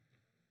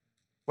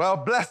Well,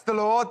 bless the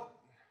Lord.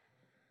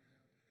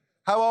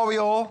 How are we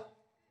all?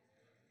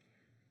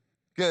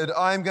 Good.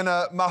 I'm going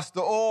to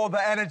muster all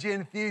the energy,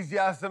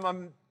 enthusiasm,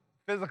 and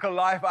physical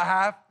life I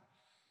have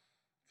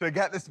to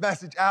get this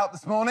message out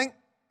this morning.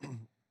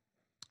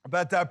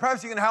 But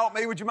perhaps you can help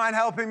me. Would you mind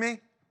helping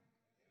me?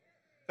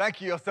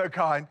 Thank you. You're so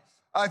kind.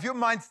 If you wouldn't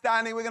mind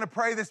standing, we're going to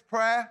pray this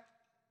prayer.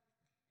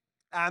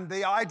 And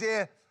the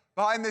idea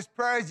behind this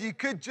prayer is you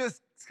could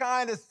just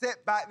kind of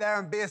sit back there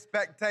and be a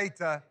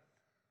spectator,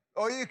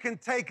 or you can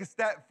take a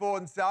step forward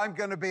and say, I'm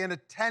going to be an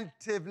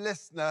attentive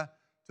listener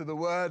to the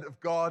word of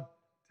God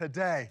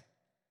today.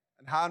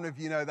 And how many of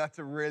you know that's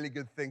a really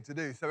good thing to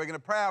do? So we're going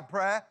to pray our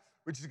prayer,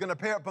 which is going to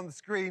appear up on the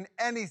screen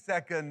any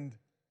second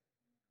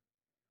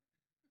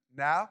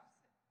now.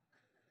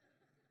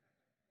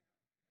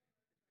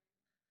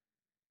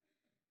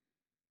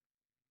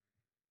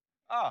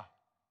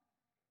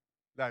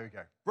 There we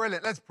go.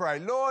 Brilliant. Let's pray.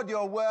 Lord,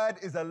 your word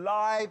is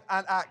alive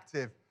and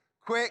active,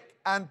 quick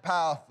and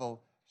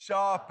powerful,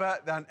 sharper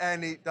than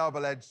any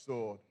double-edged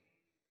sword.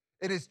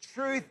 It is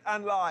truth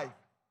and life,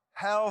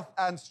 health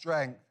and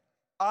strength,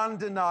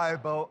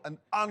 undeniable and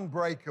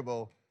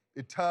unbreakable,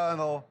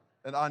 eternal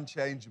and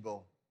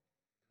unchangeable.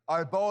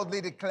 I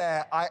boldly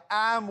declare, I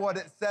am what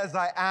it says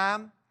I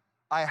am.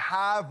 I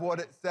have what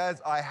it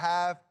says I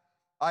have.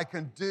 I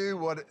can do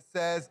what it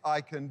says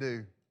I can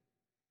do.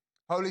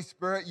 Holy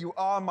Spirit, you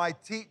are my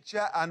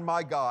teacher and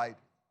my guide.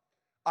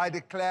 I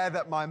declare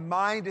that my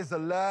mind is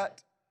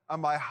alert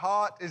and my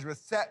heart is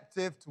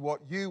receptive to what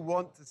you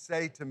want to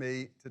say to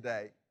me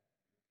today.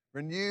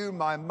 Renew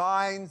my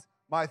minds,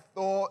 my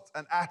thoughts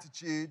and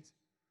attitudes.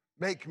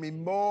 Make me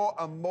more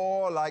and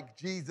more like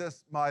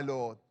Jesus, my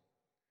Lord.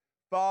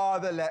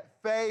 Father, let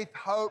faith,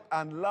 hope,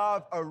 and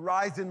love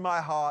arise in my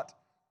heart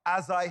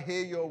as I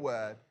hear your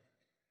word.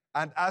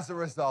 And as a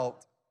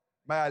result,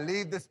 may I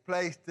leave this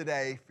place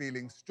today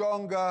feeling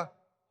stronger,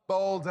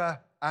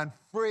 bolder, and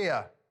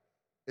freer.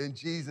 In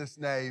Jesus'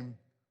 name,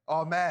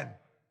 amen.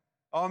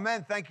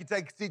 Amen. Thank you.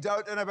 Take a seat.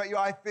 I don't know about you.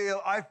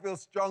 I feel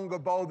stronger,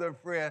 bolder, and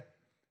freer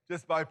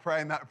just by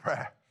praying that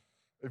prayer,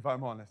 if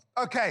I'm honest.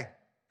 Okay,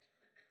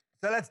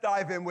 so let's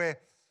dive in.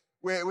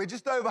 We're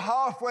just over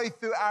halfway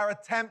through our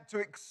attempt to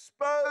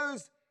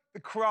expose the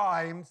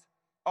crimes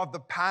of the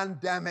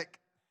pandemic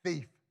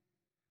thief.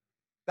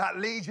 That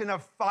legion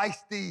of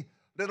feisty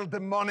little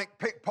demonic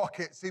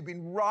pickpockets who've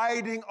been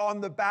riding on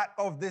the back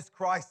of this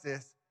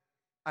crisis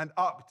and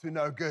up to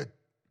no good.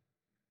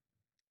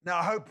 Now,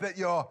 I hope that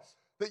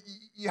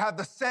you have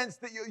the sense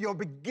that you're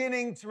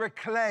beginning to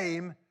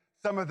reclaim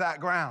some of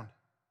that ground.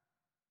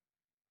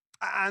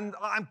 And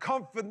I'm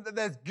confident that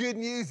there's good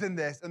news in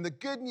this. And the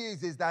good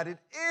news is that it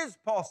is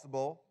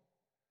possible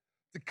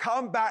to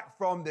come back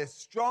from this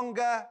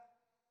stronger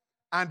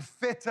and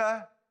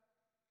fitter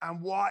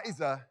and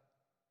wiser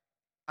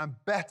and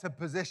better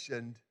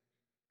positioned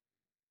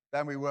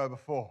than we were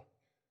before.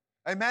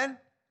 Amen?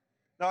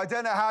 Now, I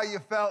don't know how you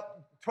felt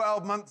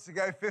 12 months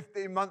ago,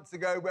 15 months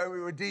ago, where we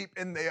were deep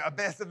in the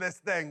abyss of this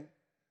thing,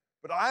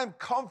 but I am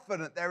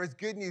confident there is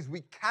good news.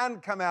 We can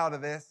come out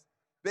of this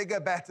bigger,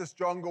 better,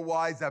 stronger,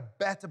 wiser,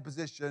 better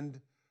positioned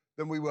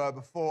than we were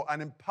before.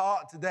 And in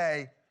part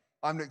today,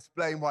 I'm going to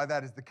explain why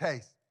that is the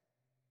case.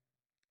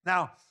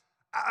 Now,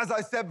 as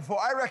I said before,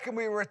 I reckon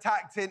we were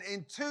attacked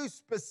in two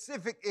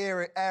specific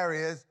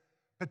areas,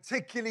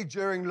 particularly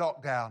during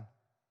lockdown.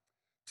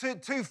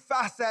 Two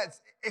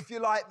facets, if you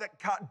like, that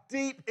cut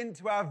deep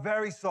into our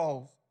very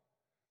souls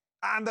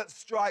and that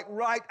strike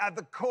right at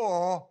the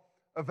core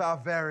of our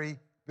very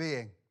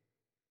being.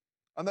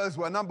 And those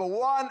were, number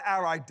one,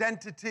 our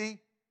identity,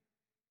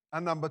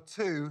 and number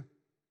two,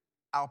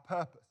 our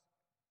purpose.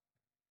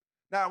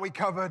 Now, we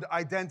covered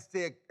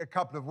identity a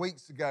couple of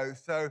weeks ago,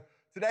 so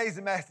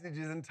today's message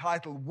is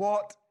entitled,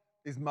 What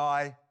is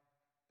My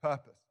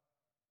Purpose?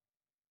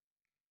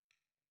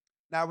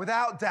 Now,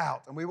 without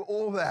doubt, and we were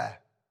all there,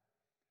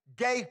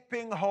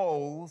 gaping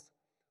holes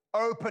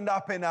opened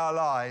up in our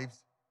lives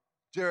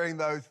during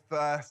those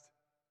first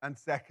and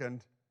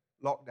second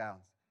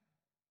lockdowns.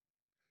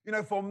 You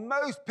know, for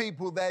most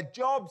people, their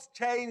jobs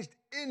changed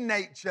in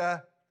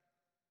nature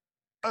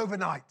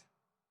overnight.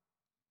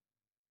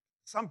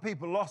 Some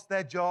people lost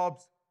their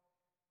jobs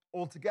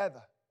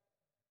altogether.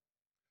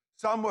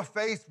 Some were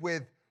faced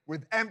with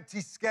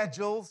empty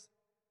schedules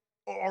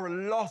or a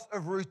loss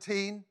of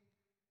routine.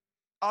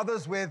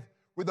 Others with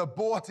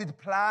aborted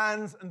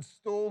plans and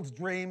stalled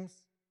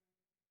dreams.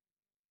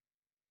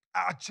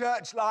 Our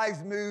church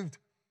lives moved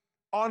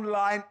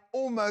online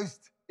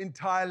almost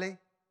entirely.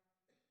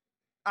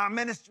 Our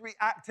ministry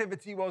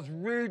activity was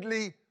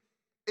rudely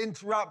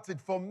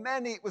interrupted. For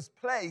many, it was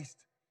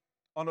placed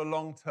on a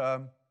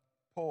long-term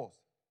pause.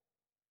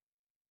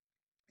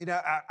 You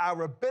know,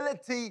 our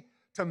ability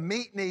to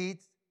meet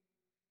needs,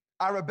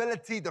 our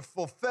ability to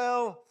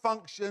fulfill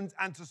functions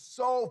and to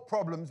solve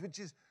problems, which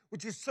is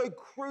so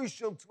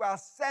crucial to our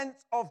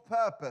sense of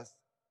purpose,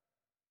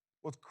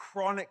 was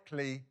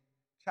chronically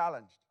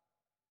challenged.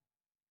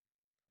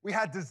 We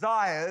had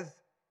desires,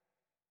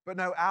 but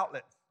no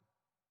outlets.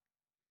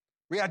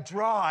 We had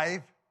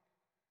drive,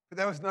 but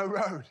there was no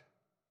road.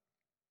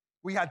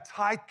 We had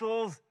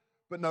titles,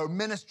 but no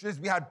ministries.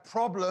 We had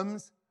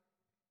problems,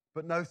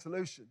 but no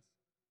solutions.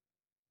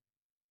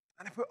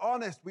 And if we're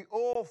honest, we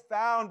all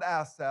found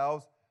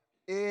ourselves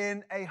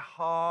in a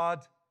hard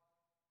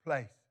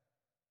place.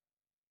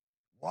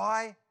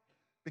 Why?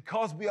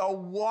 Because we are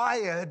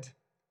wired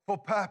for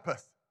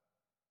purpose.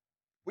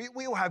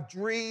 We all have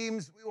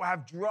dreams, we all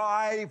have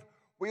drive,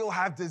 we all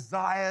have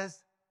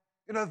desires.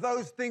 You know,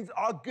 those things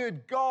are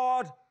good.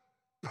 God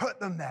put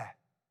them there.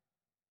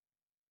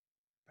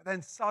 But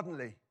then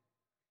suddenly,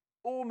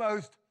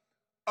 almost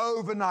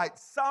overnight,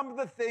 some of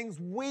the things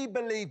we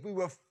believed we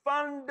were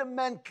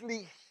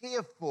fundamentally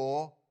here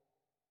for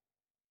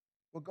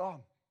were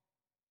gone.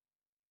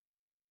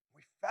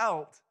 We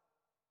felt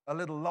a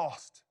little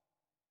lost.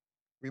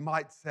 We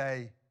might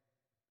say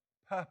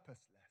purposeless.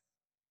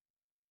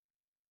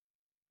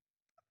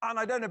 And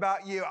I don't know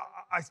about you,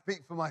 I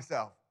speak for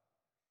myself.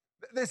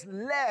 This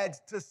led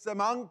to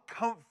some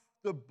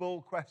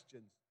uncomfortable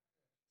questions,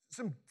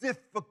 some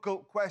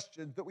difficult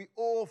questions that we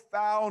all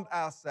found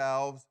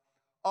ourselves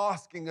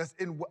asking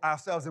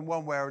ourselves in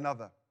one way or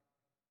another.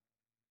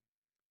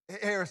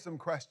 Here are some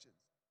questions.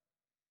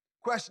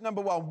 Question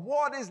number one,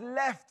 what is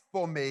left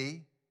for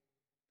me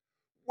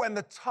when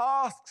the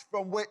tasks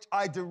from which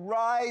I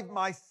derive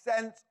my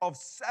sense of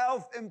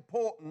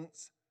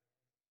self-importance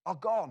are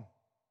gone?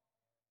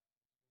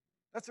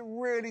 That's a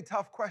really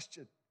tough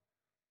question.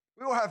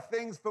 We all have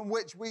things from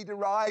which we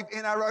derive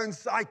in our own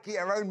psyche,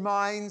 our own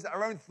minds,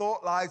 our own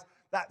thought lives,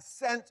 that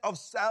sense of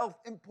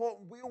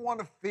self-importance. We all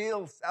want to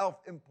feel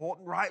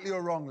self-important, rightly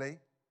or wrongly.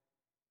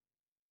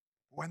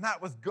 When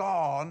that was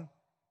gone,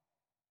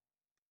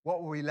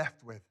 what were we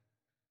left with?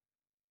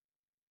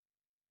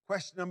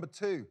 Question number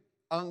two,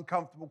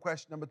 uncomfortable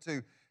question number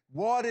two.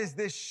 What is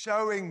this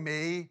showing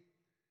me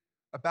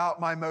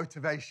about my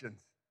motivations?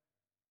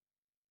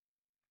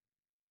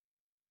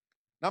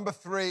 Number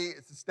three,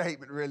 it's a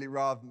statement really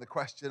rather than the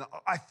question.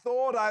 I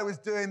thought I was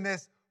doing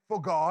this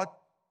for God,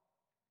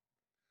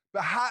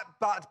 but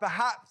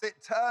perhaps it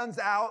turns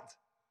out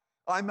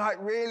I might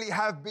really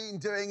have been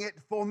doing it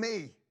for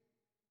me.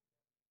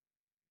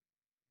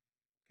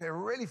 There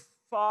are really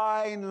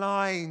fine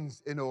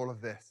lines in all of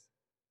this.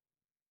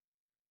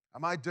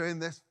 Am I doing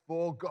this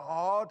for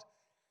God?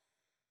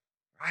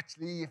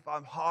 Actually, if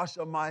I'm harsh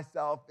on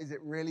myself, is it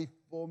really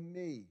for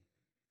me,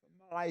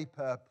 for my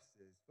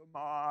purposes, for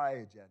my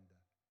agenda?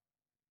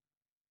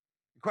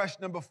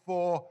 Question number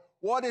four,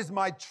 what is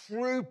my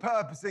true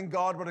purpose in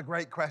God? What a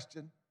great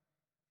question.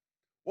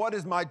 What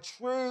is my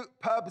true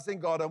purpose in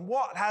God? And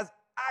what has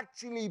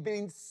actually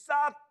been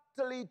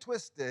subtly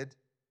twisted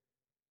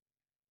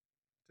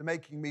to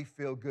making me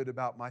feel good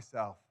about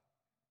myself?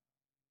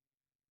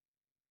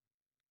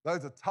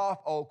 Those are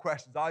tough old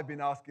questions I've been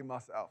asking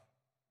myself.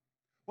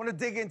 I want to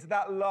dig into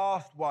that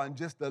last one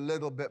just a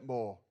little bit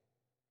more.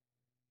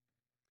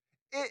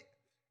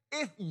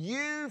 If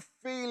you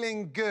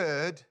feeling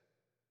good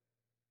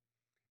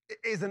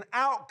is an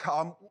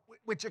outcome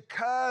which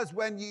occurs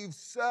when you've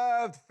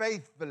served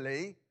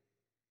faithfully,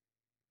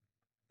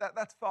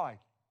 that's fine.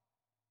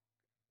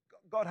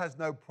 God has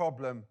no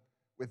problem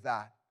with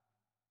that.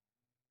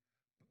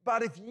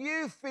 But if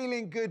you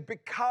feeling good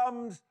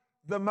becomes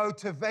the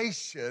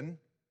motivation,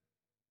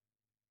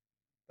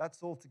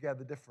 that's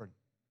altogether different.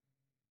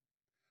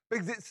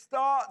 Because it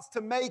starts to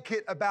make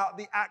it about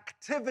the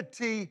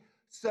activity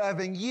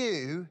serving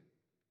you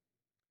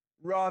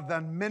rather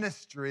than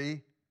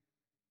ministry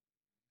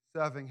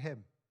serving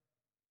him.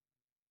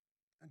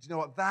 And you know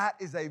what? That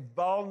is a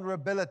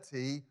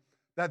vulnerability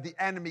that the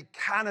enemy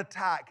can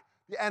attack,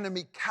 the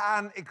enemy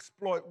can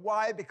exploit.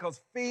 Why?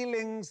 Because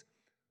feelings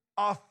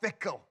are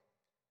fickle.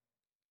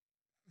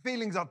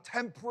 Feelings are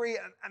temporary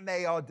and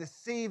they are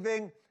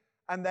deceiving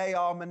and they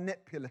are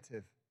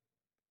manipulative.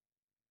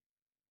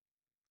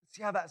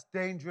 See how that's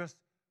dangerous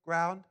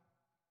ground?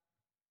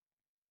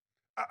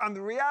 And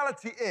the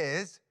reality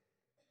is,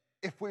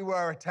 if we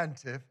were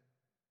attentive,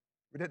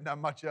 we didn't have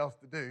much else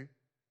to do,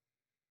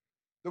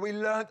 that we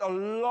learned a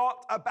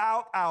lot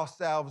about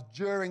ourselves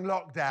during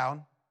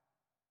lockdown,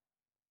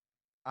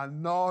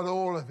 and not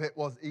all of it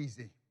was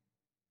easy.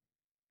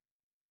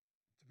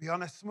 To be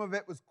honest, some of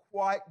it was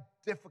quite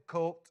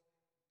difficult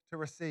to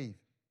receive.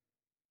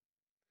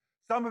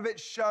 Some of it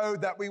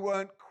showed that we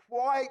weren't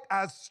quite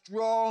as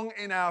strong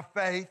in our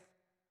faith,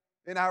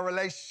 in our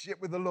relationship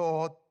with the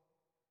Lord,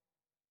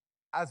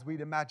 as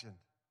we'd imagined.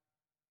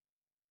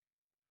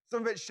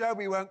 Some of it showed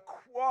we weren't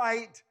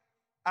quite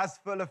as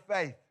full of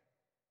faith.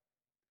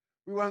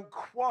 We weren't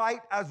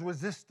quite as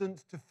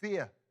resistant to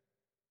fear.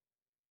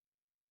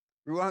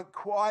 We weren't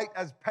quite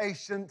as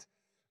patient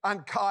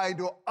and kind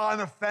or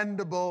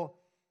unoffendable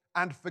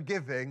and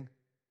forgiving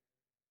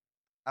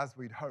as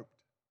we'd hoped.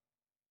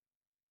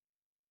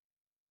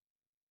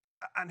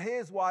 And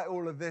here's why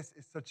all of this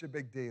is such a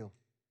big deal.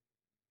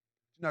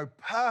 You know,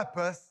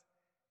 purpose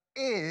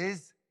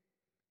is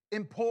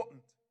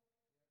important.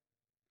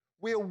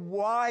 We're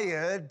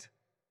wired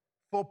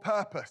for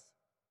purpose.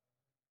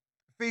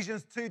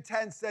 Ephesians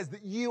 2:10 says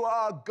that you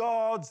are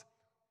God's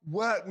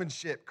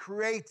workmanship,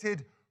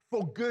 created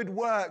for good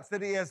works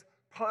that he has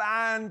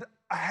planned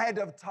ahead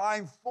of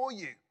time for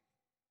you.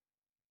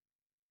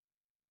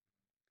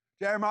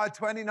 Jeremiah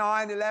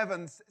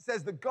 29:11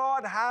 says that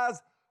God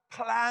has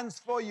plans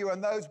for you,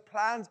 and those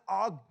plans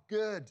are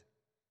good.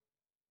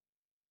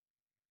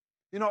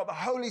 You know, the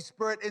Holy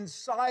Spirit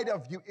inside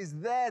of you is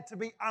there to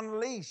be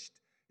unleashed,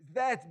 is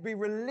there to be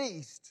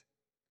released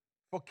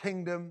for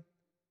kingdom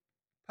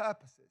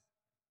purposes.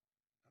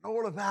 And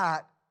all of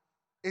that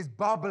is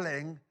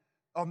bubbling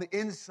on the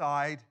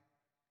inside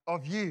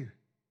of you.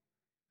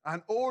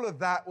 And all of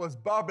that was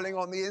bubbling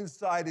on the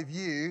inside of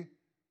you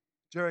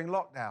during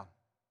lockdown.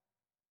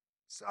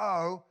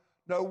 So,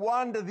 no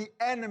wonder the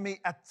enemy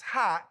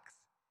attacks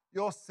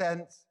your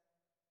sense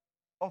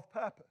of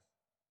purpose.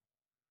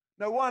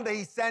 No wonder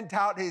he sent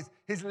out his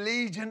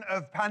legion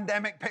of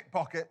pandemic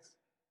pickpockets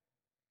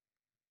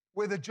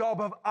with a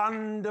job of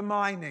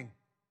undermining,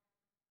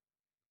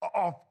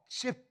 of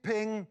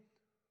chipping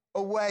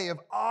away, of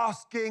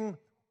asking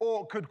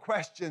awkward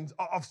questions,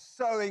 of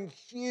sowing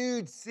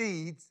huge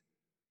seeds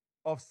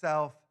of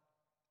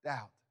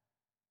self-doubt.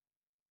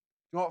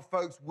 You know what,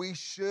 folks? We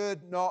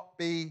should not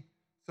be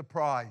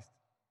surprised.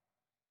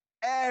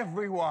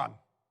 Everyone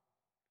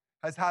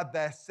has had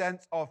their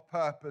sense of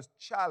purpose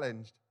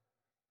challenged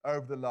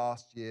over the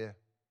last year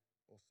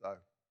or so.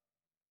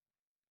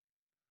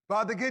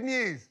 But the good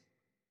news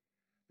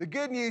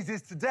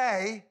is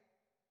today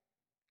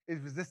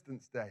is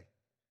Resistance Day.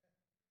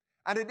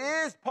 And it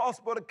is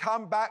possible to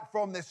come back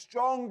from this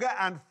stronger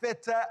and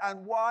fitter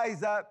and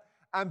wiser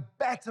and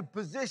better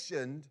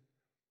positioned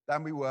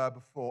than we were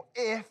before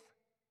if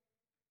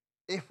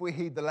we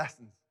heed the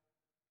lessons.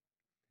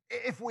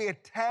 If we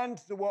attend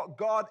to what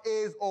God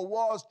is or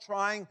was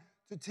trying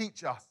to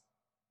teach us.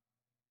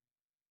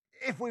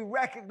 If we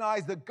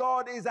recognize that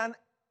God is an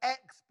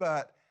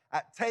expert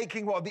at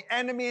taking what the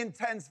enemy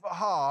intends for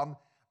harm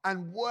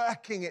and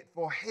working it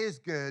for his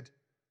good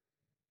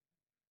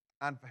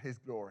and for his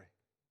glory.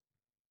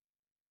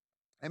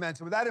 Amen.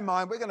 So with that in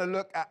mind, we're going to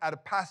look at a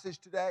passage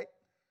today.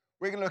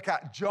 We're going to look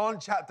at John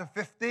chapter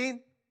 15.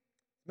 It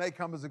may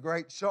come as a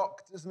great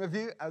shock to some of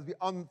you as we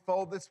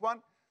unfold this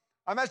one.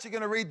 I'm actually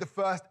going to read the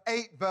first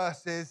 8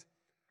 verses,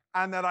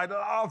 and then I'd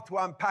love to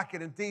unpack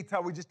it in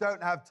detail. We just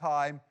don't have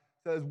time.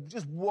 So there's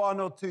just 1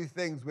 or 2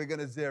 things we're going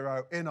to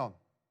zero in on.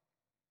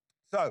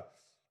 So,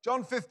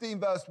 John 15,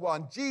 verse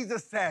 1,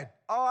 Jesus said,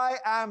 I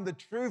am the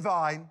true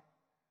vine,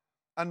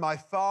 and my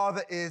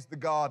Father is the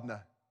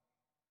gardener.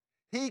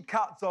 He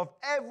cuts off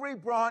every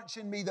branch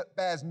in me that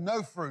bears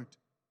no fruit,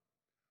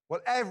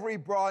 while every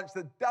branch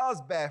that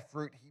does bear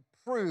fruit, he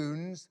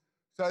prunes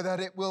so that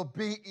it will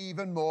be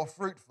even more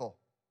fruitful.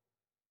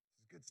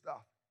 This is good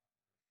stuff.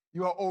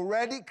 You are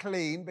already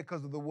clean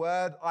because of the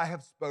word I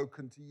have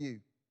spoken to you.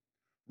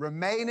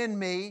 Remain in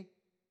me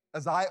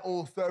as I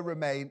also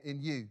remain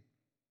in you.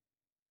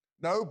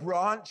 No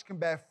branch can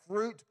bear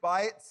fruit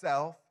by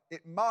itself.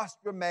 It must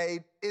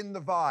remain in the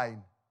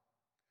vine.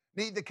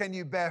 Neither can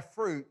you bear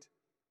fruit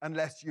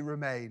unless you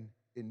remain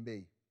in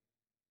me.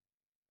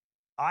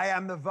 I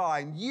am the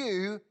vine.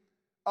 You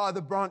are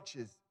the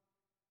branches.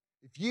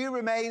 If you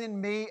remain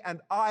in me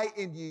and I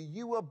in you,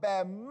 you will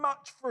bear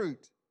much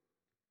fruit.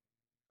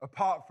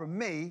 Apart from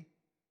me,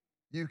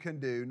 you can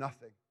do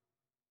nothing.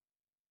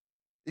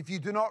 If you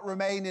do not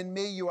remain in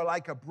me, you are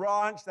like a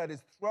branch that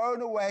is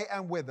thrown away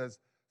and withers.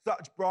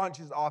 Such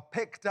branches are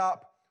picked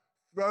up,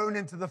 thrown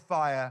into the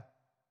fire,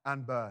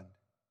 and burned.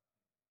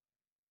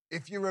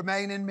 If you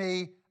remain in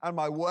me and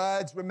my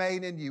words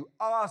remain in you,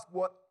 ask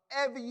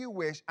whatever you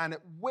wish, and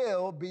it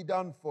will be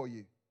done for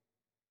you.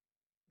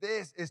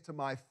 This is to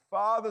my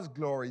Father's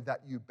glory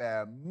that you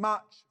bear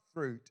much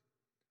fruit,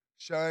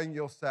 showing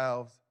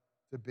yourselves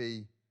to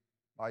be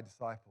my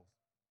disciples.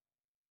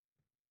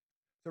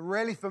 It's a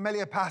really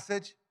familiar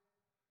passage.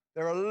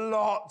 There are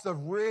lots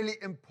of really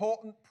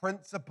important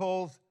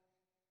principles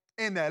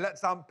in there.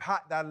 Let's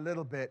unpack that a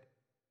little bit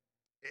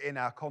in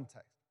our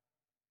context.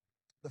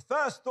 The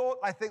first thought,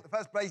 I think the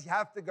first place you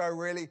have to go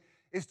really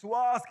is to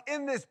ask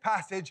in this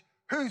passage,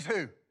 who's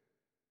who?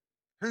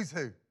 Who's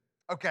who?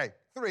 Okay,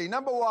 3.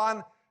 Number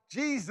 1,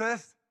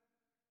 Jesus,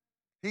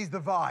 he's the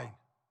vine.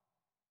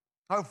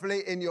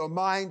 Hopefully in your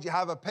mind you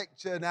have a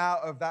picture now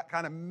of that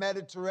kind of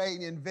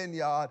Mediterranean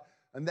vineyard,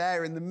 and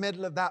there in the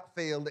middle of that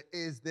field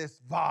is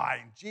this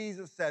vine.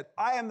 Jesus said,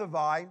 I am the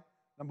vine,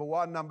 number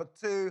 1. Number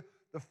 2,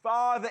 the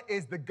Father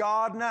is the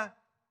gardener.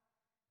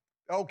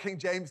 The old King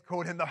James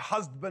called him the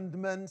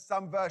husbandman.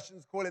 Some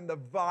versions call him the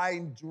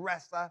vine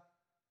dresser.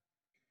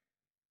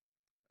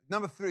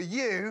 Number 3,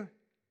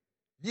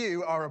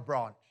 you are a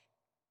branch.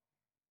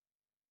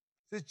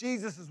 This is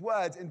Jesus'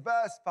 words. In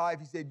verse 5,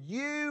 he said,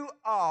 you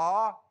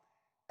are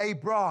a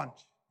branch.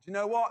 Do you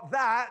know what?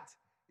 That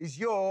is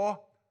your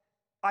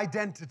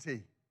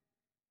identity.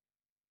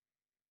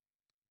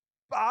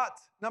 But,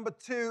 number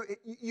 2,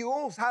 you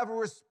also have a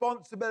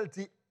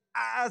responsibility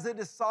as a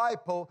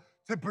disciple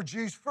to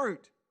produce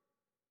fruit.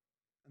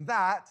 And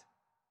that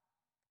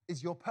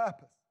is your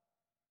purpose.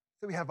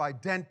 So we have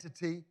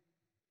identity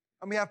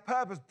and we have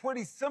purpose.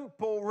 Pretty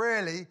simple,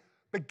 really.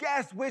 But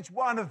guess which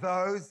one of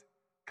those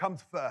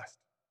comes first?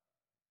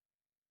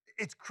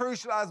 It's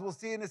crucial, as we'll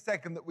see in a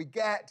second, that we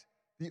get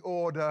the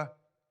order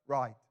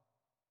right.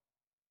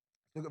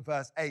 Look at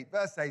verse 8.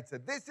 Verse 8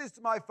 said, "This is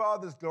to my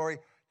Father's glory,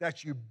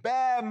 that you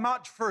bear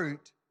much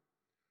fruit,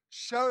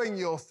 showing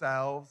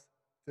yourselves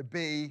to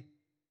be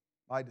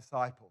my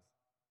disciples."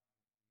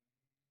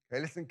 Okay,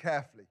 listen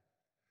carefully.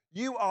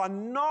 You are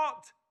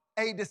not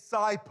a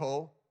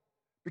disciple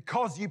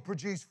because you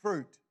produce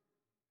fruit.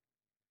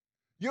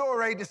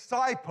 You're a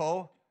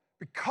disciple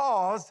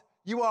because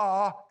you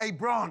are a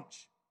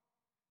branch.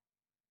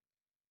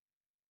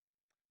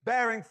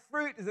 Bearing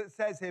fruit, as it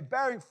says here,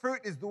 bearing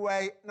fruit is the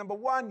way, number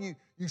one,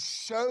 you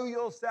show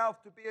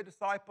yourself to be a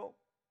disciple.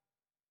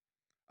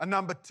 And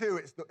number two,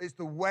 it's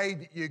the way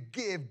that you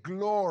give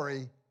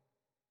glory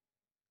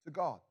to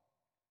God.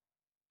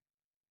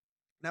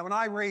 Now, when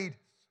I read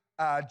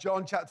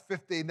John chapter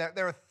 15,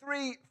 there are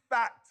three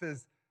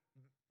factors,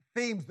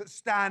 themes that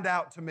stand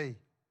out to me.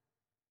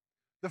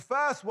 The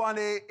first one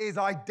is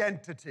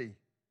identity.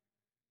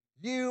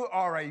 You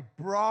are a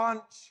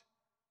branch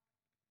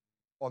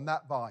on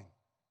that vine.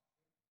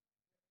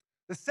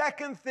 The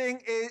second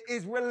thing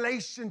is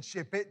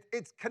relationship.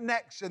 It's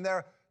connection.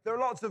 There are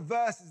lots of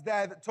verses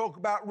there that talk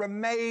about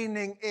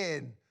remaining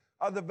in.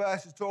 Other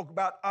verses talk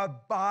about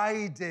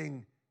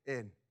abiding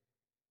in.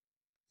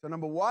 So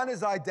number one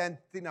is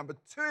identity, number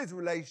two is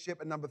relationship,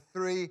 and number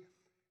three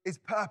is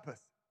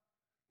purpose.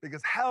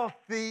 Because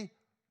healthy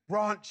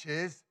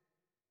branches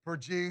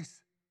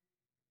produce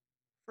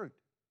fruit.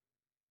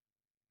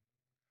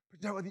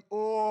 But you know what? The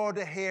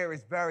order here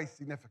is very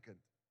significant.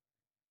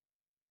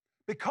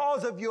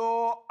 Because of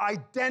your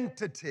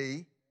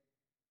identity,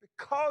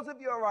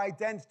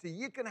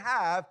 you can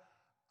have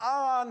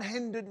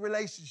unhindered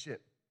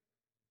relationship.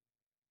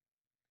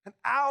 And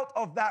out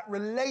of that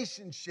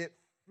relationship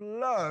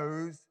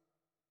flows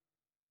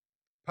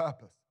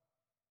purpose.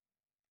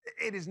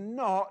 It is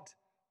not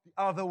the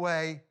other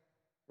way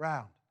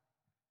round.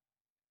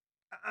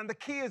 And the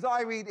key, as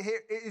I read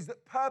here, is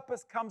that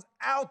purpose comes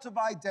out of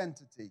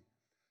identity.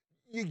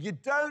 You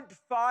don't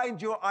find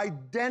your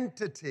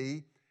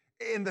identity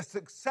in the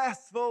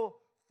successful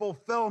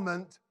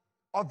fulfillment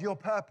of your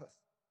purpose.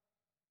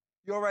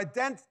 Your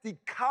identity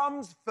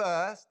comes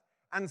first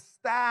and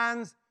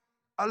stands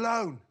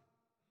alone.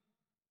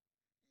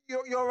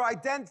 Your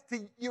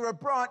identity, you're a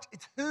branch,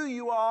 it's who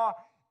you are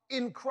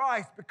in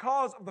Christ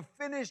because of the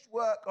finished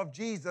work of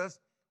Jesus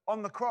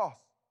on the cross.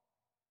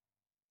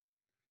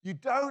 You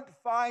don't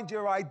find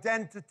your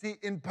identity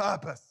in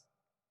purpose.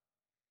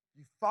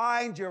 You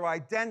find your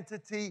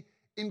identity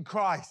in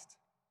Christ.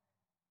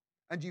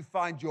 And you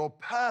find your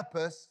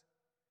purpose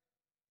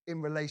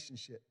in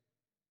relationship.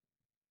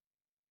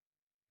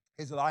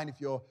 Here's a line,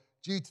 if you're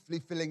dutifully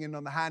filling in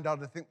on the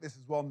handout, I think this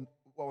is one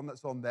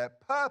that's on there.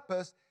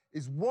 Purpose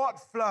is what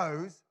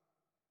flows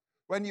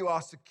when you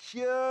are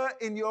secure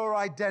in your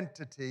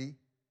identity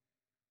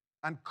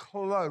and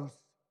close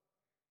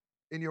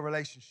in your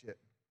relationship.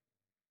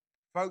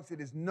 Folks,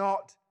 it is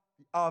not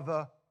the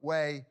other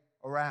way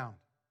around.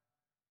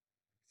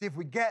 See, if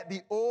we get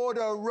the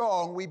order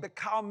wrong, we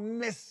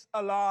become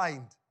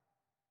misaligned.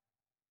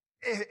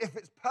 If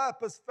it's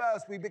purpose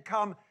first, we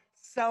become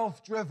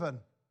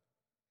self-driven.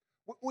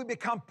 We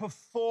become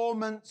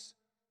performance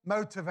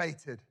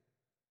motivated.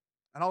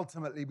 And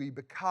ultimately, we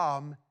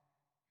become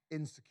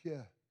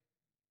insecure.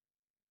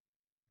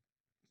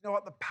 You know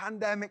what? The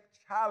pandemic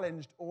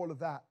challenged all of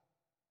that.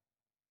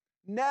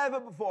 Never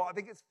before, I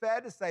think it's fair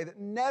to say that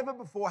never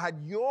before had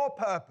your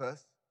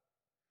purpose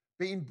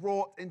been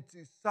brought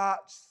into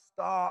such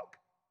stark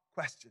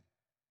question.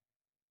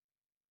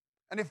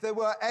 And if there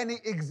were any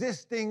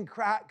existing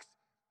cracks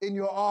in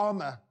your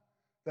armor,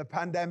 the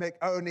pandemic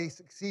only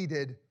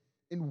succeeded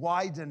in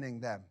widening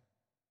them.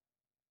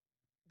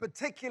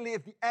 Particularly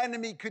if the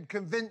enemy could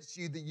convince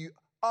you that you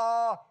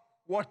are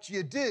what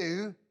you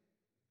do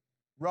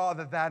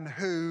rather than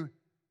who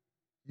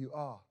you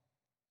are.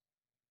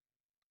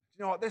 Do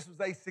you know what? This was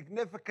a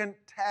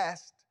significant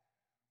test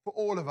for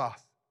all of us.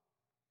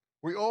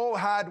 We all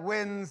had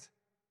wins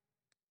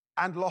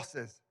and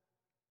losses.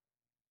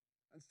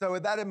 And so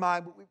with that in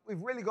mind,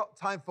 we've really got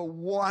time for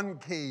one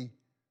key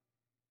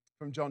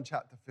from John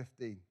chapter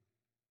 15.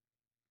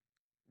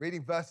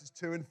 Reading verses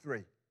 2 and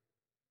 3.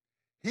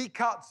 He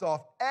cuts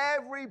off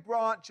every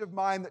branch of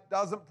mine that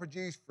doesn't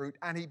produce fruit,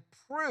 and he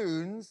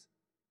prunes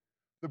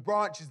the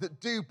branches that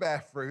do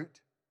bear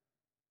fruit,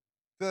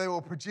 so they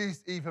will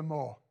produce even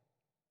more.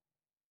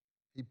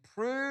 He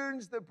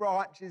prunes the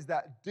branches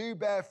that do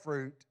bear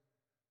fruit,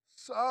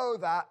 so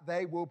that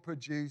they will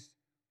produce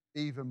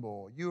even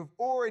more. You have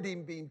already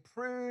been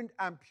pruned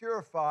and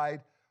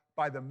purified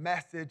by the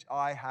message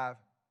I have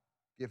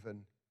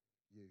given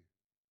you.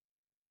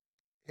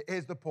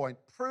 Here's the point.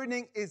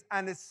 Pruning is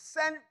an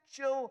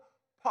essential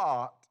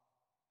part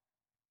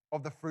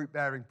of the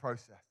fruit-bearing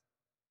process.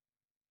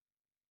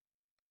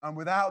 And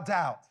without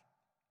doubt,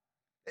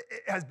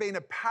 it has been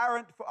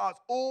apparent for us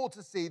all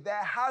to see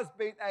there has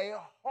been a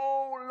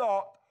whole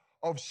lot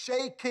of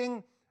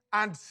shaking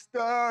and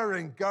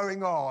stirring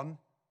going on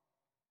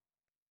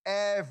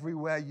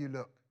everywhere you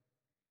look.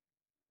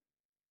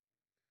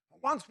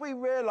 Once we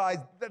realize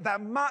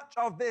that much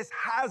of this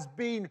has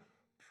been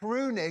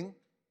pruning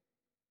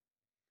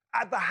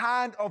at the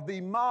hand of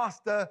the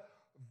master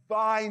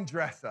vine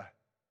dresser,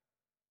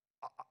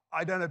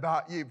 I don't know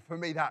about you, but for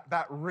me,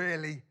 that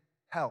really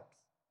helps.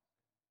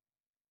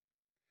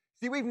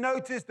 See, we've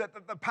noticed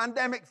that the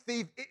pandemic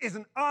thief is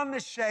an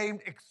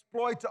unashamed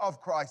exploiter of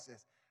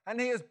crisis, and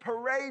he has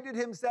paraded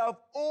himself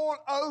all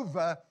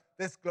over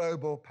this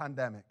global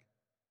pandemic.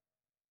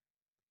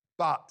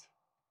 But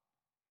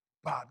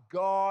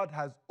God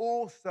has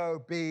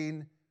also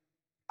been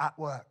at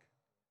work.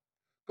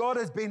 God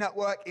has been at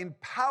work in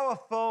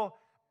powerful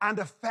and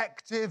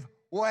effective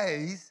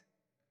ways,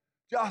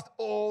 just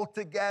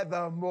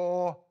altogether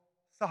more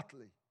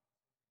subtly.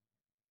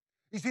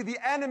 You see, the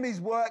enemy's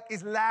work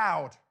is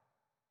loud.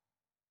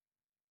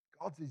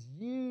 God's is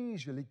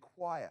usually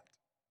quiet.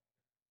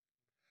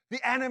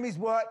 The enemy's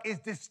work is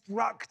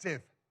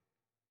destructive.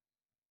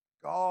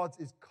 God's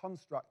is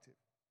constructive.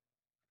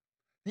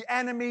 The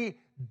enemy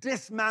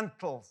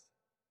dismantles,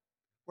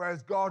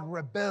 whereas God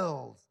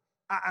rebuilds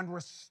and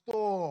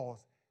restores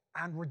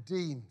and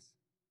redeems.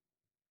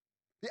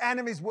 The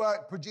enemy's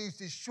work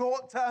produces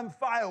short-term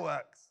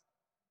fireworks,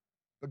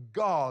 but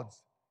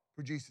God's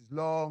produces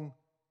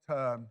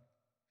long-term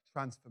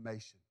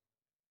transformation.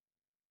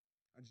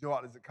 And you know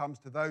what, as it comes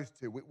to those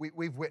two,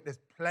 we've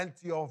witnessed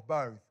plenty of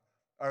both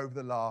over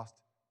the last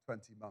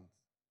 20 months.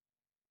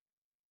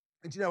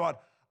 And you know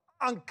what?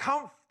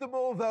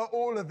 Uncomfortable though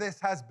all of this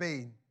has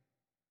been,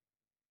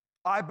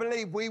 I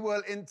believe we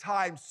will in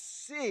time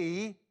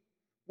see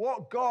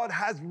what God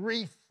has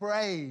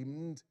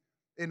reframed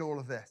in all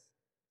of this.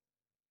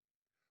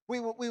 We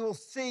will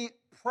see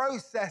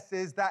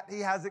processes that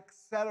he has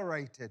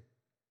accelerated.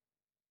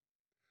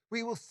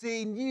 We will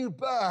see new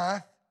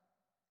birth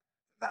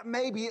that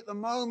maybe at the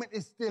moment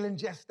is still in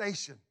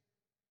gestation.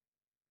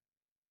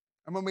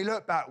 And when we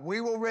look back,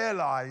 we will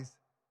realize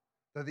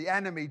that the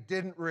enemy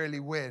didn't really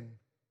win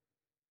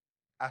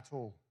at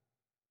all.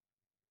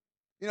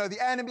 You know,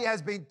 the enemy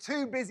has been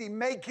too busy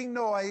making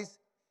noise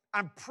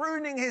and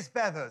pruning his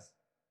feathers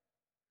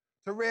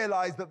to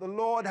realize that the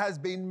Lord has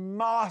been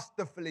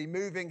masterfully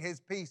moving his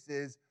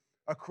pieces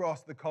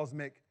across the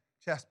cosmic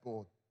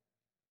chessboard.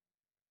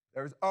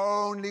 There is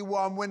only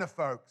one winner,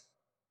 folks,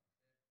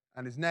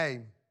 and his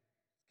name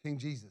is King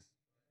Jesus.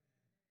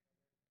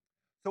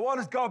 So what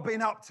has God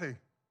been up to?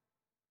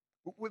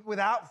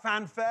 Without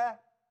fanfare,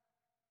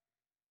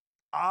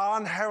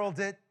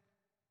 unheralded,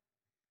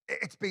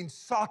 it's been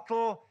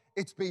subtle,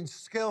 it's been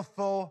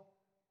skillful,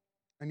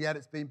 and yet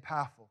it's been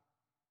powerful.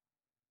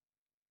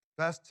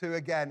 Verse 2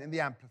 again in the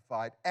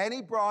Amplified.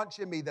 Any branch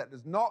in me that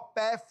does not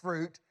bear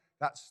fruit,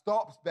 that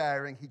stops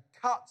bearing, he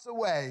cuts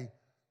away,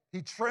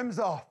 he trims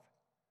off,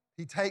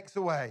 he takes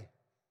away,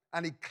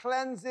 and he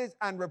cleanses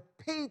and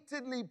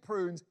repeatedly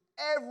prunes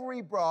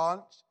every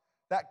branch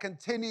that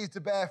continues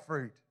to bear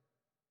fruit,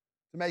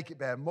 to make it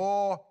bear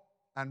more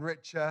and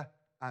richer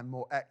and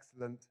more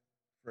excellent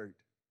fruit.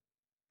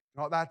 You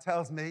know what that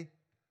tells me?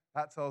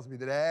 That tells me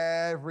that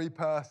every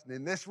person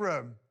in this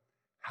room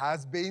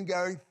has been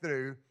going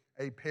through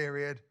a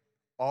period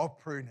of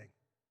pruning.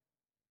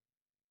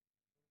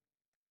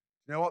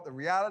 You know what? The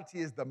reality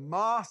is the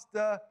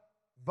master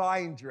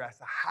vine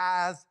dresser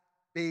has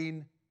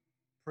been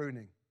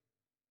pruning.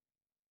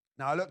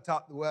 Now, I looked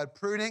up the word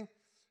pruning.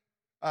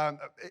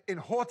 In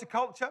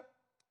horticulture,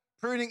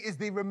 pruning is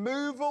the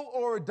removal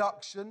or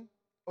reduction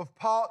of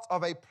parts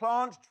of a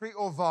plant, tree,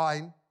 or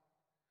vine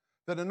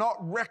that are not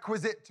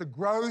requisite to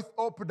growth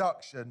or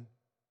production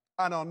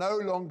and are no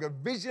longer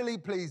visually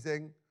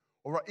pleasing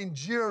or are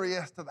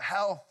injurious to the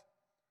health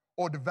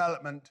or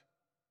development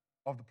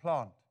of the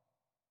plant.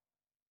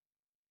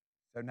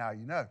 So now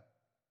you know.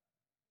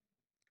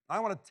 I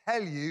want to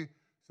tell you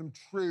some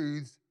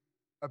truths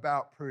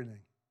about pruning.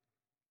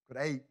 I've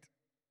got 8.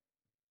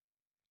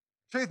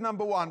 Truth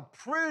number 1,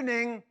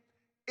 pruning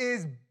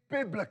is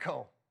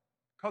biblical,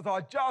 because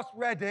I just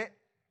read it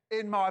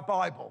in my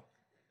Bible.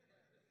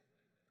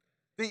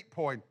 Deep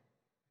point.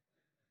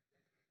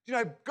 You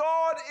know,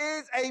 God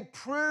is a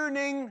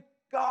pruning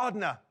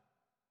gardener.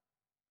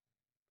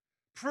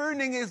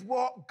 Pruning is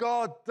what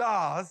God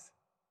does,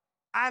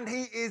 and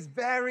he is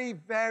very,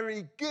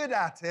 very good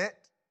at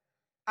it,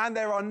 and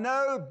there are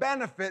no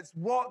benefits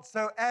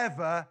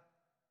whatsoever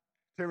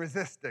to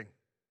resisting.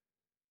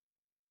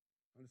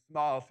 I'm going to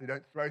smile so you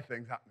don't throw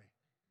things at me.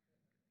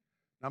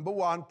 Number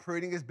 1,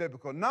 pruning is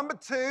biblical. Number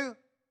 2,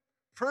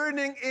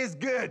 pruning is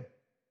good.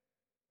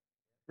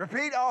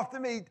 Repeat after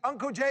me,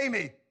 Uncle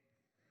Jamie.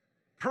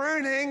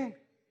 Pruning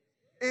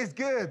is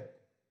good.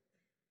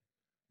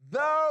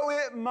 Though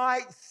it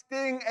might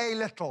sting a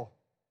little,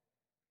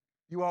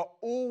 you are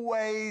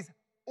always,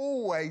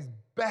 always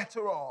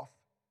better off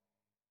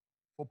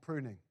for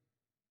pruning.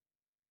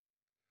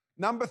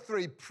 Number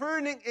 3,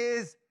 pruning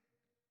is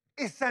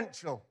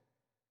essential.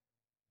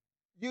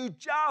 You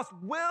just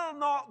will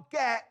not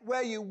get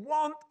where you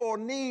want or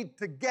need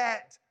to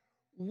get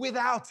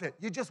without it.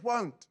 You just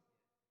won't.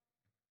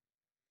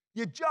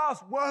 You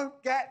just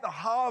won't get the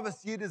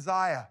harvest you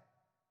desire.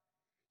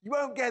 You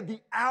won't get the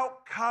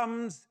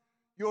outcomes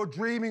you're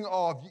dreaming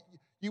of.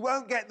 You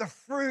won't get the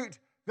fruit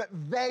that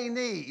they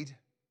need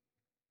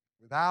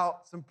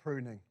without some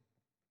pruning.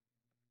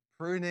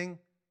 Pruning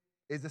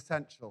is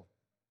essential.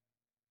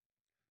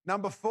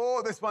 Number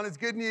 4, this one is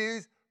good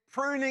news.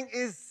 Pruning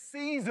is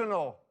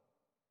seasonal.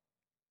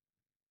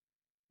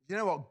 You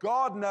know what?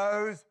 God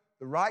knows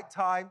the right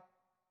time.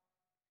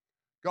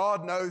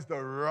 God knows the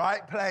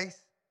right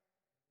place.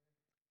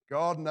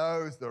 God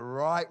knows the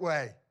right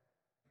way.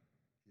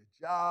 You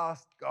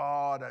just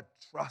gotta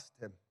trust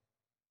him.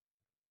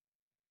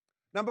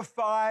 Number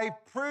 5,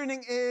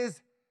 pruning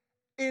is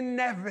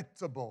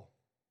inevitable.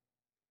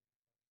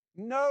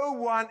 No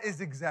one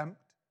is exempt.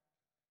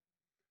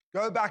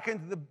 Go back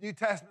into the New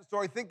Testament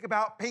story. Think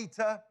about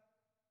Peter.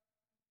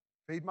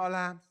 Feed my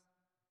lambs.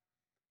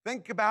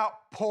 Think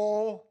about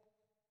Paul.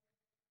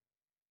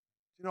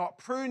 You know what?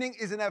 Pruning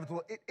is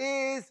inevitable. It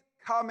is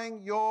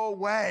coming your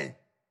way.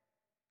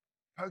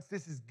 Folks,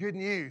 this is good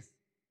news.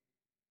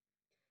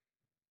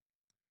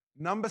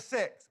 Number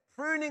 6,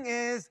 pruning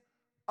is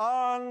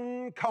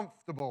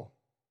uncomfortable.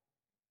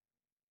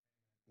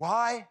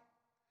 Why?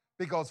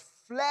 Because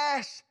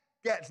flesh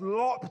gets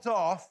lopped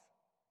off.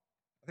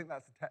 I think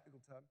that's a technical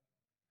term.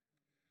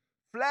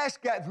 Flesh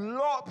gets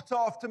lopped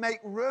off to make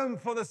room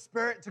for the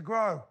Spirit to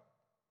grow.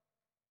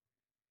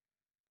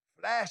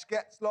 Flesh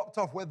gets lopped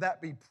off, whether that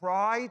be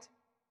pride,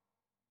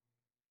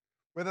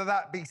 whether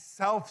that be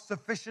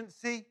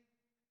self-sufficiency,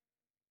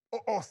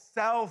 or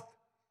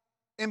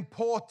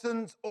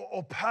self-importance,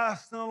 or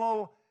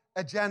personal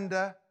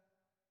agenda.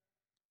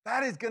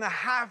 That is going to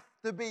have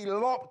to be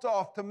lopped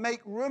off to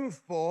make room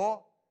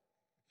for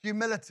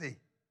humility, to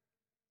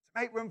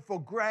make room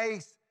for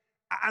grace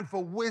and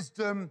for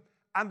wisdom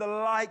and the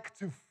like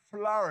to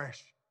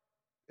flourish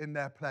in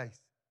their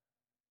place.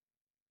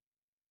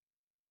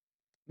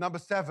 Number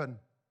 7,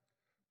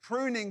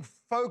 pruning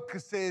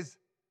focuses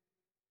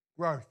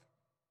growth.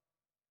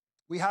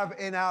 We have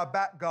in our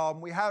back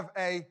garden, we have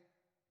a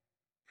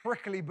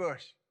prickly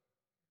bush.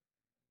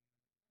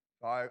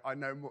 I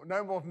know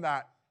no more than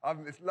that. I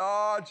have this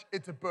large,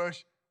 it's a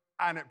bush,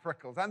 and it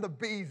prickles, and the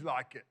bees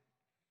like it.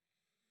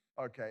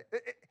 Okay.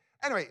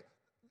 Anyway,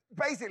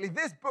 basically,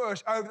 this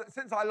bush,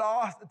 since I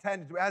last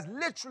attended to it, has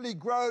literally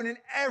grown in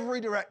every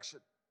direction.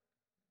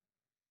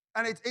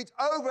 And it's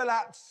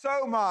overlapped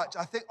so much,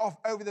 I think,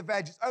 over the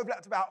veg. It's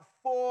overlapped about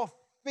 4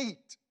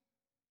 feet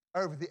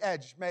over the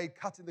edge, which made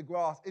cutting the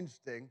grass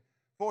interesting.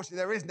 Fortunately,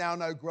 there is now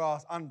no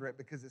grass under it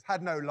because it's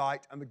had no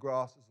light and the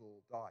grass has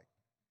all died.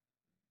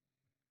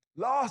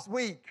 Last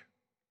week,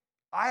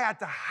 I had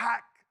to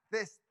hack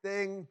this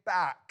thing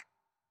back.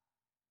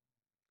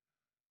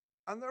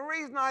 And the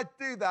reason I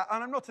do that,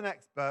 and I'm not an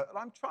expert, and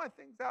I'm trying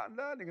things out and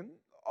learning, and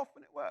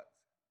often it works.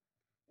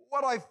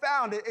 What I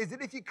found is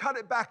that if you cut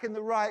it back in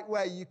the right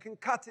way, you can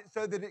cut it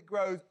so that it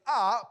grows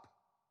up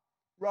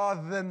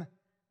rather than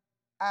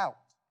out.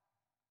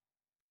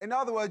 In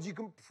other words, you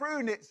can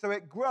prune it so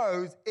it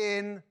grows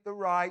in the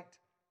right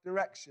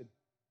direction.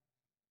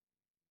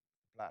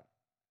 Plan.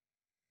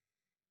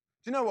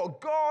 Do you know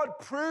what? God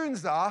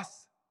prunes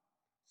us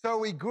so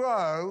we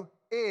grow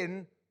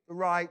in the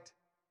right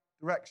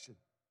direction.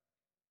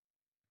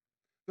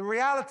 The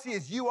reality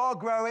is you are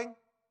growing,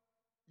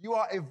 you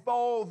are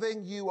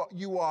evolving,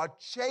 you are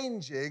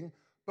changing,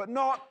 but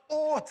not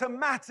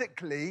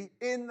automatically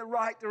in the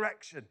right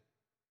direction.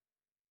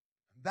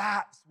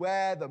 That's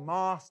where the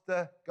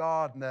master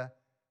gardener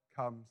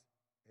comes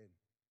in.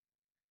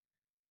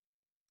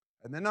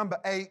 And then number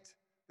 8,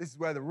 this is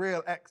where the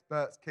real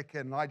experts kick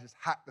in, and I just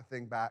hack the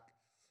thing back.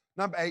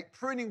 Number 8,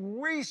 pruning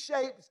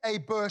reshapes a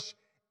bush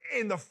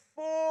in the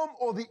form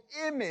or the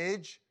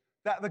image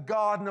that the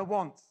gardener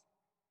wants.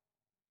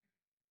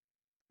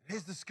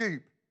 Here's the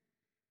scoop.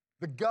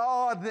 The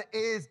gardener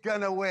is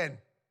going to win.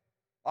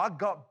 I've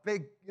got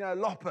big,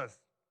 loppers.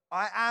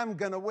 I am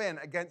going to win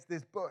against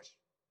this bush.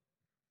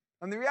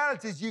 And the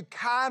reality is you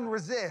can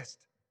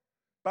resist,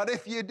 but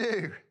if you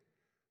do,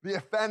 the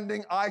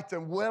offending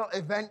item will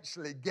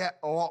eventually get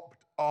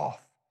lopped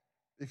off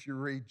if you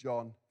read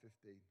John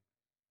 15.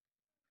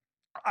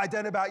 I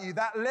don't know about you,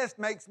 that list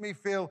makes me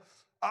feel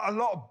a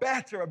lot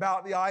better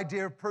about the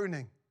idea of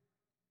pruning.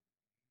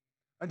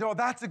 And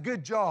that's a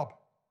good job,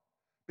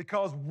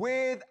 because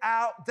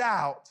without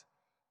doubt,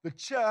 the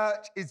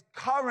church is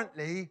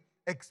currently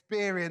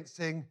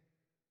experiencing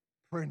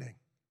pruning.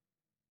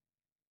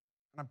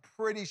 And I'm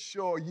pretty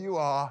sure you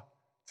are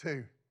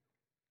too.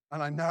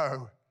 And I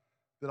know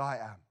that I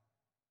am.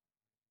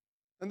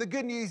 And the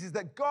good news is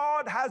that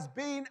God has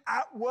been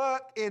at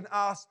work in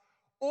us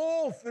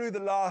all through the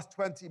last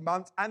 20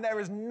 months, and there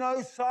is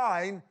no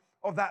sign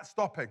of that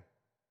stopping.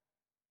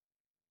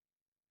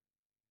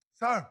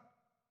 So,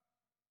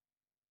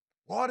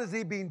 what has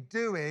he been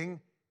doing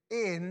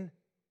in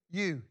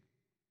you?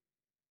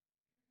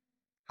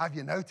 Have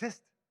you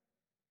noticed?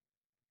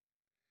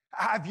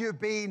 Have you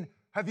been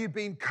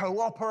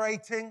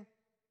cooperating?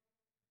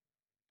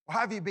 Or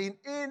have you been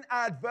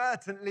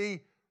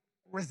inadvertently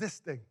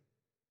resisting?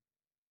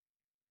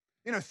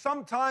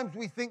 Sometimes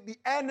we think the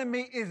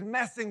enemy is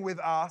messing with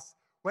us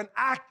when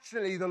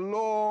actually the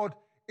Lord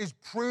is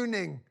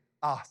pruning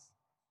us.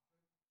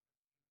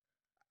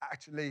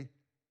 Actually,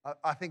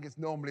 I think it's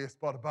normally a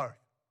spot of both.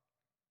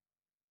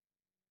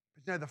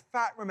 But you know, the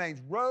fact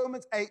remains,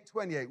 Romans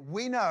 8:28,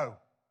 we know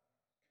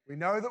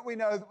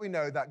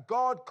that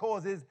God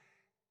causes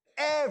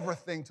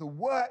everything to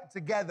work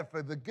together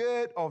for the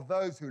good of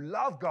those who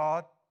love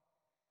God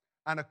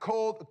and are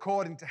called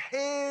according to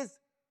his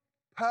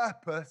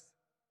purpose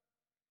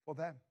for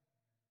them.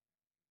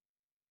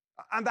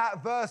 And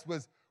that verse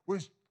was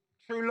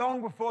true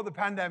long before the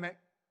pandemic.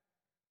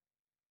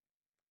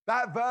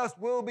 That verse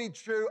will be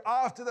true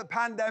after the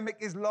pandemic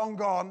is long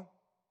gone,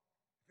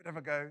 if it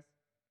ever goes.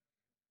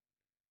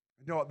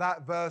 You know what?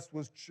 That verse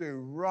was true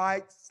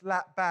right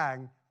slap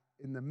bang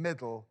in the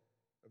middle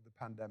of the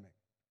pandemic.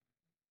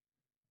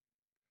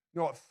 You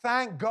know what?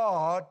 Thank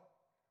God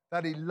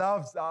that he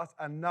loves us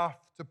enough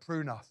to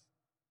prune us.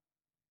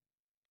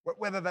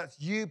 Whether that's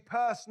you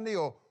personally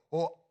or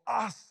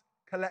us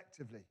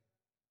collectively.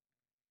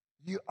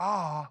 You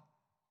are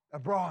a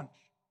branch.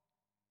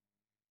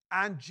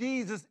 And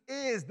Jesus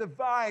is the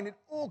vine. It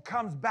all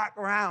comes back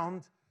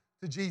around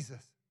to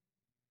Jesus.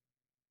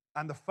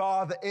 And the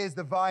Father is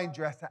the vine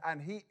dresser,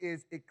 and he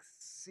is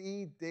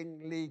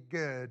exceedingly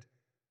good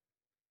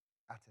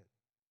at it.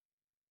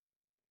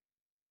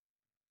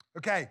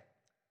 Okay,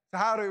 so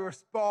how do we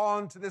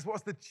respond to this?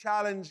 What's the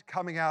challenge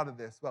coming out of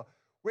this? Well,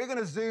 we're going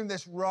to zoom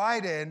this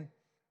right in,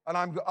 and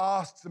I'm going to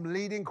ask some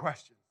leading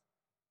questions.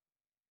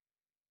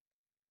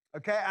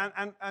 Okay,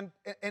 and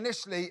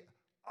initially,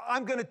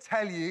 I'm going to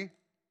tell you,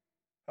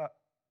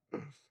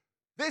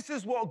 this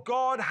is what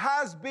God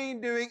has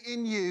been doing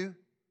in you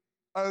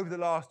over the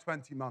last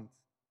 20 months.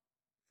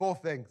 4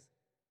 things.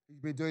 He's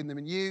been doing them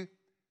in you,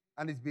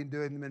 and he's been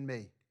doing them in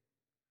me.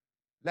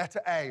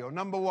 Letter A, or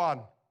number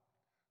 1.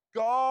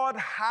 God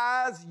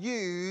has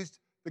used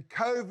the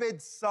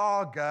COVID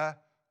saga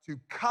to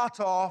cut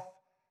off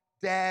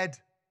dead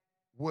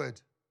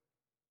wood.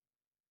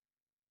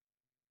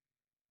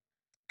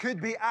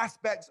 Could be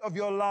aspects of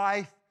your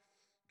life,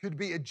 could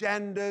be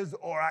agendas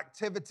or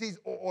activities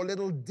or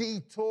little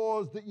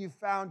detours that you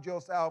found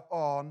yourself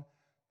on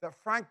that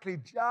frankly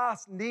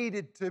just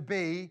needed to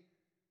be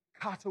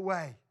cut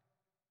away.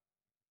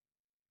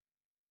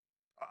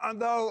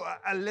 And though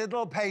a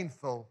little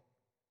painful,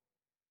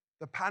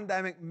 the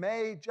pandemic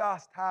may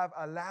just have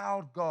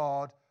allowed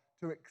God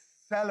to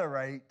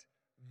accelerate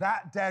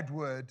that dead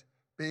wood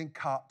being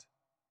cut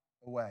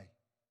away.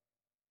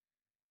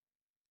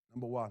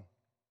 Number 1.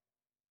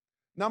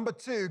 Number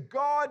 2,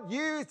 God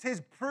used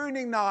his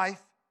pruning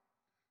knife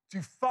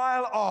to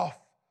file off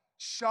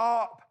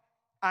sharp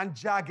and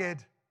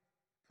jagged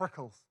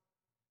prickles.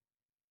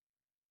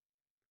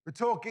 We're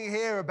talking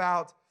here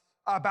about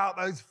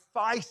those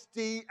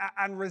feisty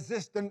and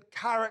resistant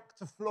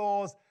character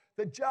flaws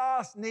that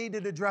just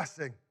needed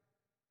addressing.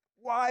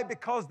 Why?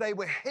 Because they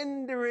were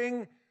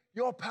hindering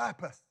your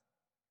purpose.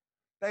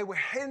 They were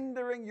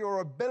hindering your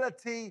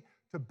ability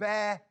to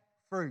bear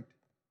fruit.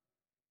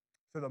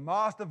 So the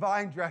master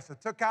vine dresser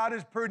took out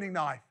his pruning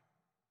knife,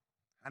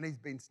 and he's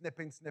been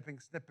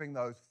snipping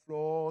those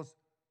flaws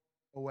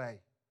away.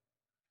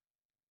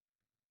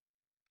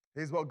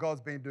 Here's what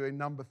God's been doing.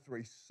 Number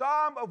 3.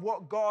 Some of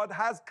what God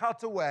has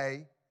cut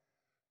away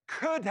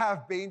could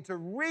have been to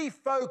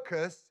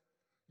refocus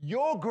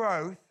your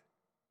growth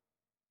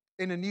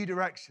in a new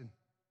direction.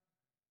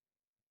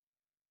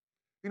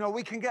 You know,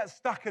 we can get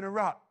stuck in a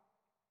rut.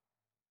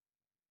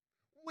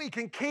 We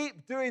can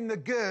keep doing the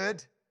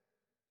good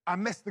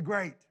and miss the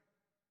great.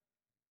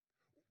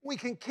 We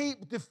can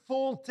keep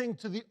defaulting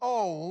to the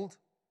old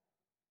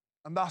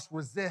and thus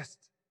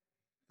resist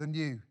the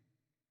new.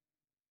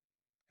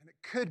 And it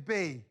could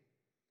be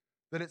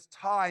that it's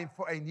time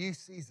for a new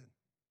season.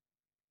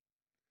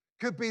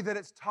 Could be that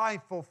it's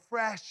time for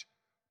fresh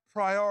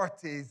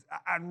priorities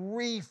and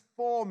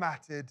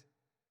reformatted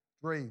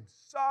dreams.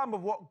 Some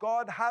of what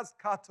God has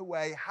cut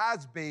away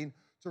has been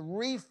to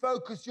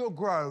refocus your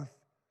growth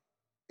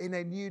in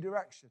a new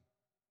direction.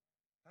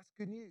 That's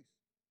good news.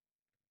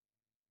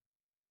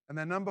 And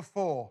then number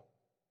 4,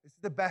 this is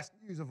the best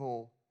news of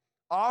all.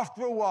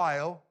 After a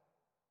while,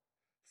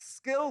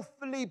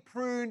 skillfully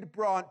pruned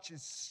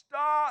branches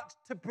start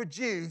to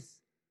produce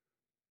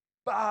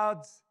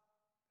buds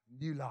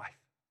of new life.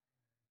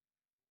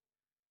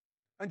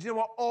 And you know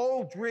what?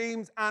 Old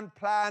dreams and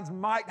plans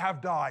might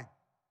have died.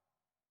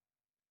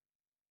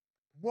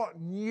 What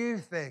new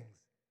things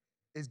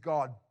is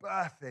God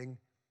birthing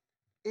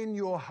in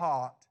your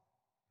heart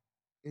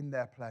in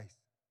their place?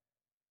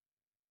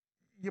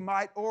 You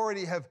might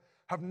already have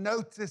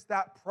noticed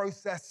that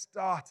process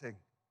starting.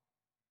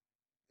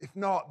 If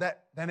not,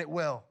 then it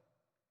will.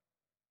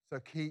 So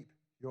keep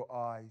your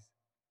eyes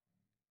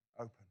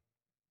open.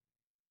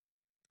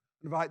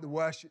 I invite the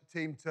worship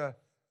team to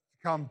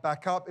come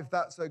back up, if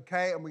that's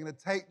okay. And we're going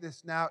to take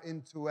this now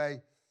into a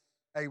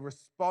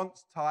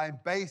response time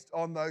based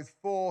on those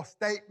 4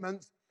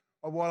 statements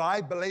of what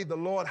I believe the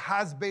Lord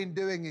has been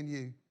doing in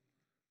you.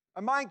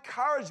 And my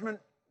encouragement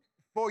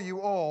for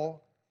you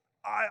all,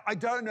 I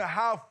don't know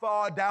how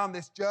far down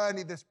this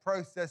journey, this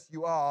process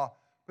you are,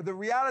 but the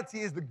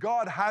reality is that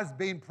God has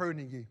been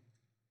pruning you.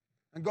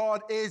 And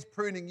God is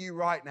pruning you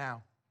right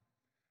now.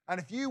 And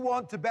if you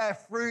want to bear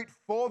fruit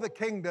for the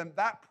kingdom,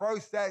 that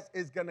process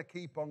is going to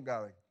keep on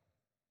going.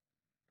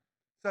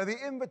 So the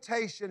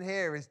invitation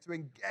here is to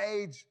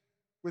engage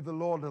with the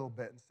Lord a little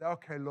bit and say,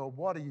 okay, Lord,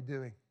 what are you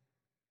doing?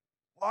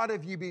 What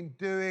have you been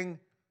doing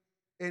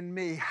in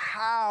me?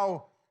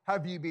 How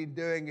have you been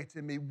doing it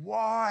in me?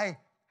 Why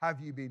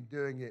have you been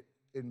doing it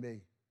in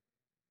me?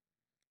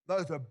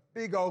 Those are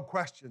big old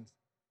questions.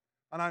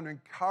 And I'm going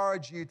to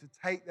encourage you to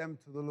take them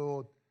to the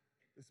Lord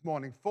this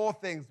morning. 4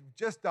 things we've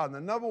just done.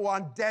 The number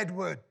 1, dead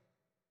wood.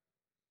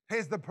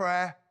 Here's the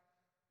prayer.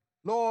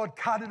 Lord,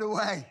 cut it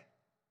away.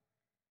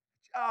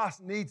 It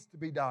just needs to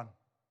be done.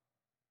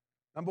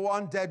 Number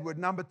 1, dead wood.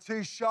 Number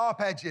 2,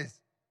 sharp edges.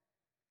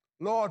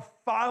 Lord,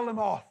 file them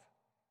off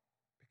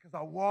because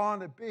I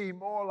want to be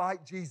more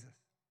like Jesus.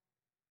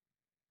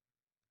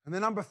 And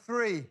then number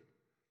 3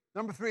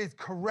 is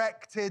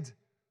corrected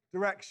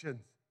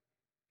directions.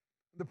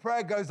 The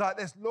prayer goes like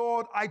this: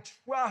 Lord, I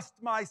trust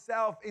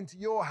myself into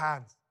your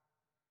hands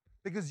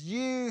because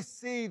you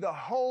see the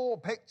whole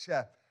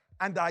picture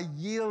and I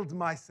yield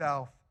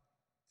myself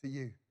to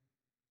you.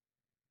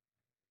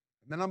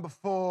 And then number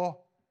 4,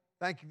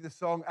 thank you for the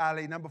song,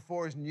 Ali. Number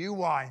 4 is new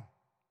wine.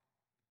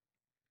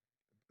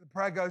 The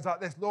prayer goes like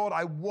this: Lord,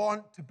 I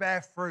want to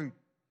bear fruit.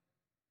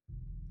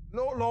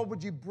 Lord,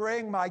 would you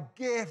bring my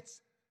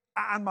gifts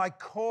and my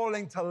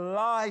calling to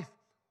life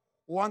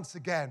once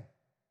again?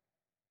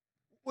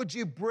 Would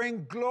you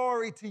bring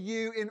glory to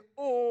you in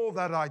all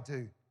that I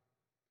do?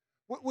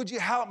 Would you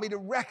help me to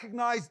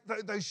recognize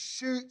those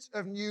shoots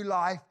of new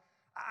life,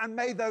 and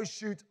may those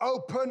shoots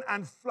open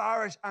and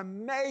flourish,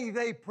 and may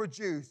they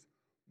produce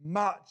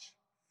much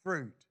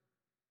fruit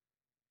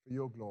for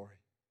your glory.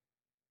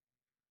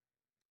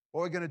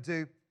 What we're going to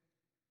do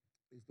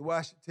is the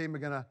worship team are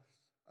going to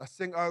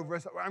sing over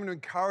us. I'm going to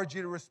encourage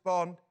you to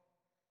respond.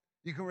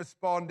 You can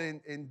respond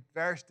in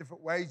various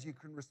different ways. You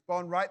can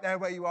respond right there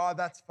where you are.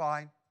 That's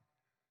fine.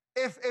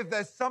 If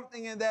there's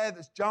something in there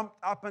that's jumped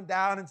up and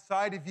down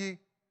inside of you,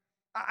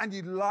 and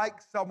you'd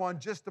like someone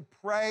just to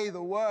pray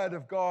the word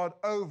of God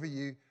over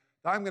you,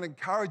 I'm going to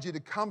encourage you to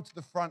come to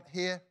the front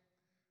here,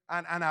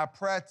 and our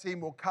prayer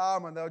team will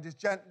come, and they'll just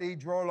gently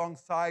draw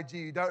alongside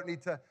you. You don't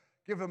need to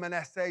give them an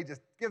essay,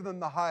 just give them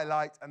the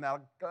highlights, and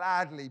they'll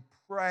gladly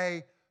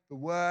pray the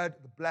word,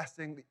 the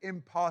blessing, the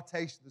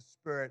impartation of the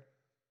Spirit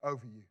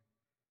over you.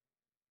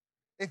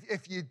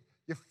 If you're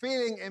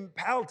feeling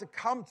impelled to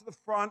come to the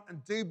front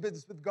and do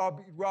business with God,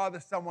 but you'd rather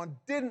someone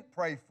didn't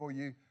pray for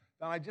you,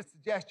 then I just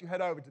suggest you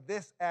head over to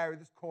this area,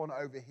 this corner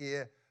over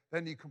here.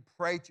 Then you can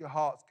pray to your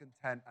heart's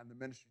content, and the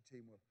ministry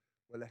team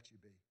will let you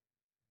be.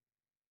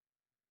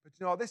 But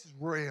you know, this is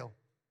real.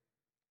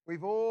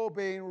 We've all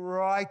been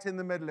right in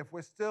the middle if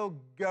we're still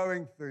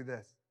going through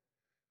this.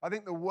 I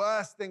think the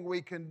worst thing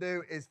we can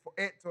do is for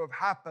it to have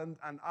happened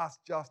and us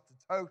just to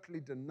totally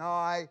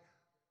deny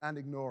and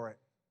ignore it.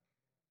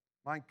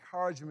 My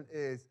encouragement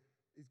is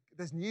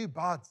there's new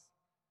buds,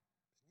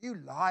 there's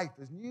new life,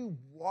 there's new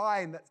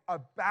wine that's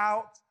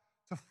about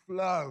to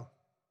flow.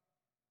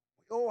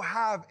 We all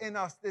have in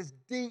us this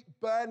deep,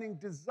 burning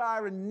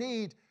desire and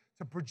need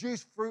to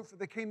produce fruit for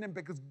the kingdom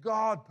because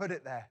God put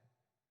it there.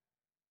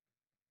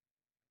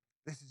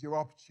 This is your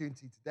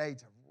opportunity today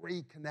to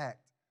reconnect,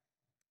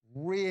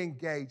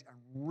 re-engage,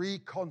 and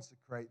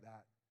reconsecrate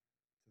that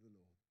to the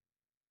Lord.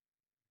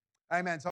 Amen. So